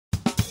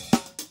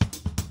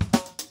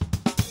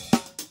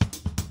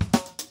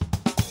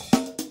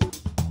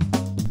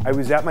I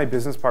was at my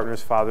business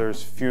partner's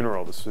father's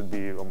funeral. This would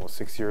be almost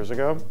 6 years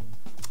ago.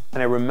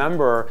 And I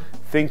remember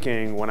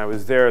thinking when I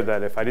was there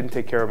that if I didn't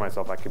take care of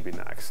myself, I could be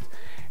next.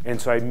 And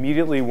so I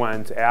immediately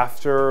went,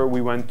 after we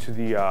went to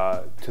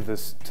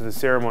the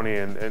ceremony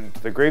and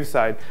to the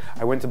graveside,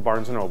 I went to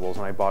Barnes & Noble's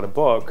and I bought a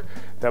book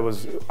that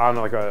was on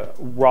like a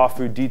raw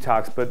food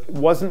detox, but it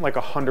wasn't like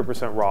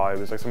 100% raw. It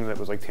was like something that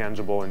was like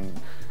tangible and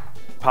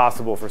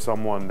possible for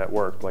someone that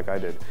worked like I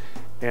did.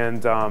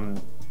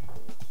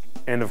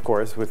 And of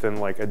course, within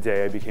like a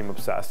day, I became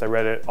obsessed. I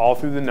read it all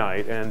through the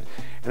night, and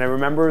I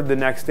remember the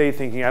next day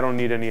thinking, I don't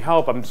need any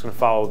help, I'm just gonna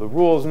follow the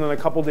rules. And then a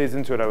couple days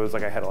into it, I was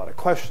like, I had a lot of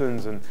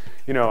questions, and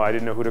I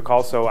didn't know who to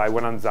call, so I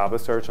went on Zaba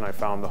search and I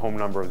found the home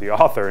number of the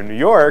author in New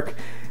York,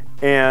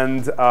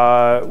 and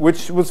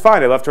which was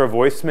fine. I left her a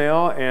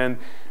voicemail, and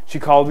she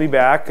called me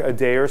back a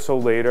day or so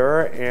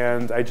later,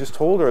 and I just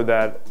told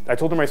her I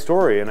told her my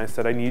story, and I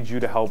said, I need you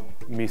to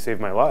help me save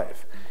my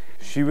life.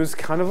 She was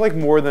kind of like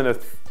more than a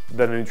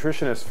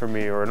nutritionist for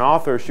me or an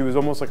author. She was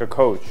almost like a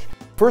coach.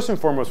 First and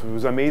foremost, what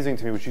was amazing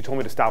to me was she told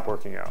me to stop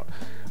working out.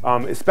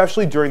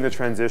 Especially during the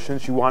transition,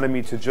 she wanted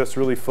me to just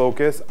really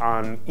focus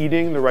on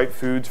eating the right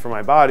foods for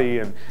my body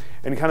and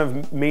kind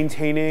of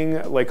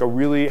maintaining like a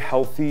really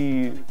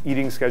healthy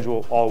eating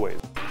schedule always.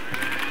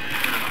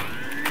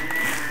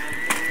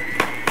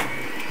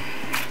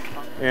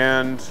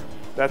 And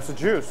that's the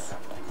juice.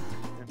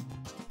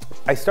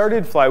 I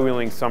started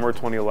flywheeling summer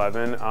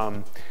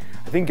 2011.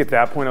 I think at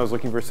that point I was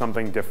looking for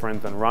something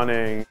different than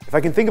running. If I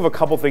can think of a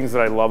couple things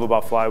that I love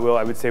about flywheel,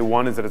 I would say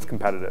one is that it's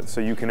competitive. So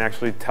you can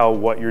actually tell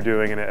what you're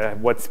doing and at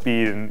what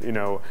speed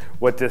and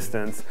what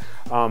distance.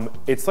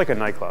 It's like a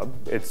nightclub.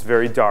 It's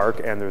very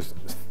dark and there's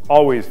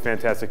always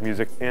fantastic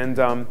music.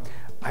 And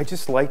I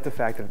just like the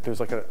fact that there's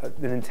like an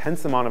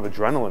intense amount of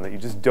adrenaline that you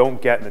just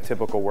don't get in a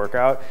typical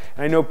workout.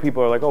 And I know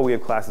people are like, oh, we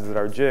have classes at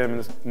our gym.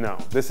 And no,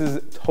 this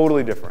is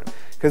totally different.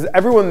 Because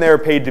everyone there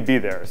paid to be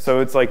there. So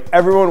it's like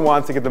everyone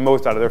wants to get the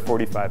most out of their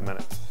 45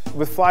 minutes.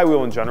 With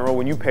flywheel in general,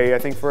 when you pay, I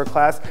think, for a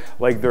class,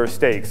 like there are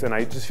stakes. And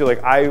I just feel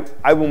like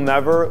I will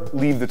never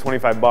leave the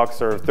 25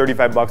 bucks or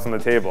 35 bucks on the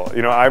table.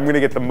 I'm gonna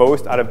get the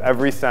most out of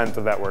every cent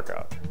of that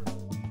workout.